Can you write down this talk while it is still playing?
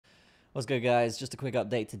What's good, guys? Just a quick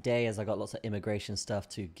update today as I got lots of immigration stuff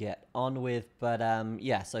to get on with. But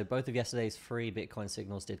yeah, so both of yesterday's free Bitcoin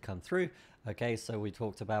signals did come through. Okay, so we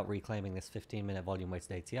talked about reclaiming this 15-minute volume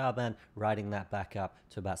weighted ATR band, riding that back up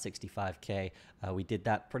to about 65K. We did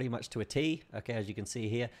that pretty much to a T, okay, as you can see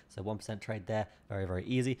here. So 1% trade there, very, very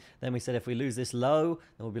easy. Then we said if we lose this low,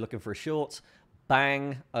 then we'll be looking for a short.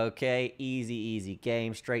 Bang, okay, easy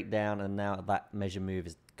game, straight down. And now that measure move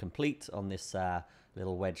is complete on this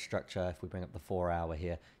little wedge structure. If we bring up the 4 hour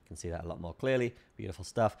here, you can see that a lot more clearly. Beautiful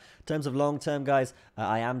stuff. In terms of long term, guys,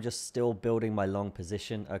 I am just still building my long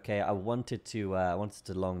position. Okay, I wanted to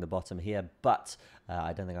long the bottom here, but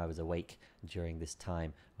I don't think I was awake during this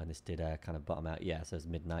time when this did kind of bottom out. Yeah, so it's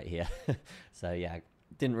midnight here. So yeah,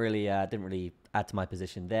 didn't really add to my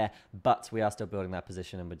position there, but we are still building that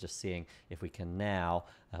position, and we're just seeing if we can now.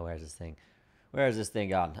 Where is this thing? Where is this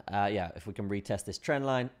thing gone? Yeah, if we can retest this trend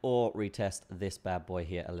line or retest this bad boy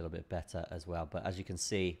here a little bit better as well. But as you can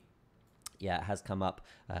see, yeah, it has come up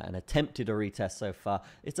and attempted a retest so far.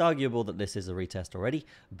 It's arguable that this is a retest already,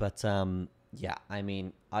 but yeah, I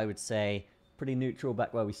mean, I would say pretty neutral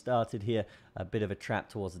back where we started here. A bit of a trap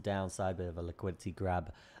towards the downside, bit of a liquidity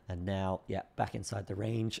grab, and now, yeah, back inside the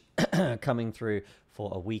range, coming through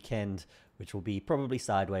for a weekend, which will be probably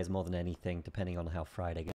sideways more than anything, depending on how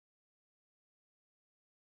Friday goes.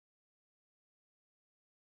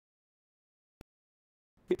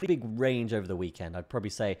 Pretty big range over the weekend. I'd probably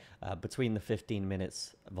say between the 15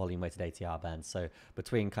 minutes volume weighted ATR band, so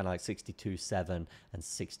between kind of like 62.7 and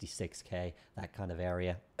 66K, that kind of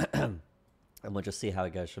area. And we'll just see how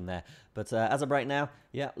it goes from there. But as of right now,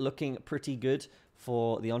 yeah, looking pretty good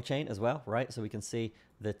for the on-chain as well, right? So we can see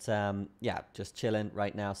that, yeah, just chilling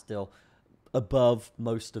right now still above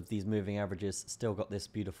most of these moving averages. Still got this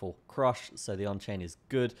beautiful crush, so the on-chain is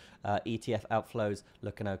good. ETF outflows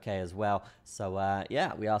looking okay as well. So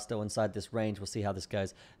yeah, we are still inside this range. We'll see how this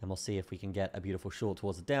goes, and we'll see if we can get a beautiful short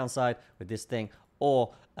towards the downside with this thing,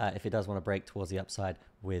 or if it does want to break towards the upside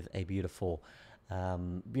with a beautiful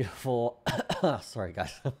sorry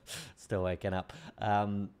guys, still waking up.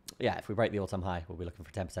 Yeah, if we break the all-time high, we'll be looking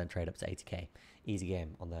for 10% trade up to 80K. Easy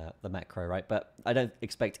game on the macro, right? But I don't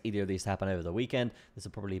expect either of these to happen over the weekend. This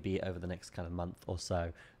will probably be over the next kind of month or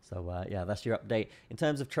so. So yeah, that's your update. In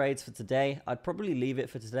terms of trades for today, I'd probably leave it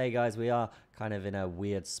for today, guys. We are kind of in a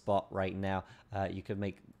weird spot right now. You could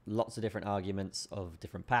make lots of different arguments of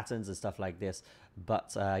different patterns and stuff like this.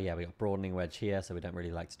 But yeah, we got broadening wedge here, so we don't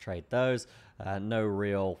really like to trade those. No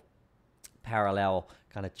real parallel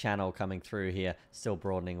kind of channel coming through here, still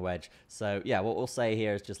broadening wedge. So yeah, what we'll say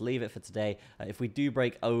here is just leave it for today. If we do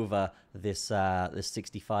break over this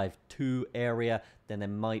 65.2 area, then there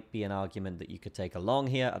might be an argument that you could take a long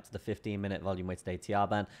here up to the 15-minute volume weighted ATR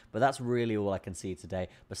band, but that's really all I can see today.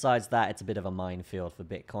 Besides that, it's a bit of a minefield for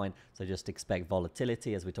Bitcoin, so just expect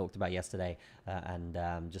volatility as we talked about yesterday, and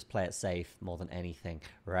just play it safe more than anything,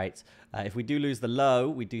 right? If we do lose the low,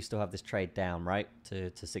 we do still have this trade down, right,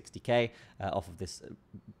 to 60K off of this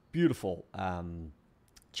beautiful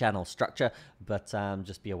channel structure, but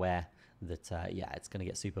just be aware that yeah, it's going to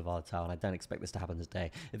get super volatile, and I don't expect this to happen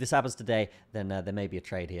today. If this happens today, then there may be a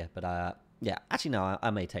trade here, but yeah, actually no, I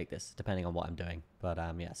may take this depending on what I'm doing. But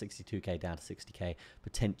yeah, 62K down to 60K,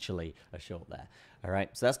 potentially a short there. All right,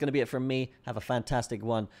 so that's going to be it from me. Have a fantastic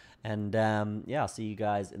one, and yeah, I'll see you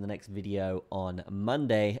guys in the next video on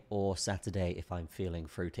Monday or Saturday if I'm feeling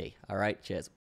fruity. All right, cheers.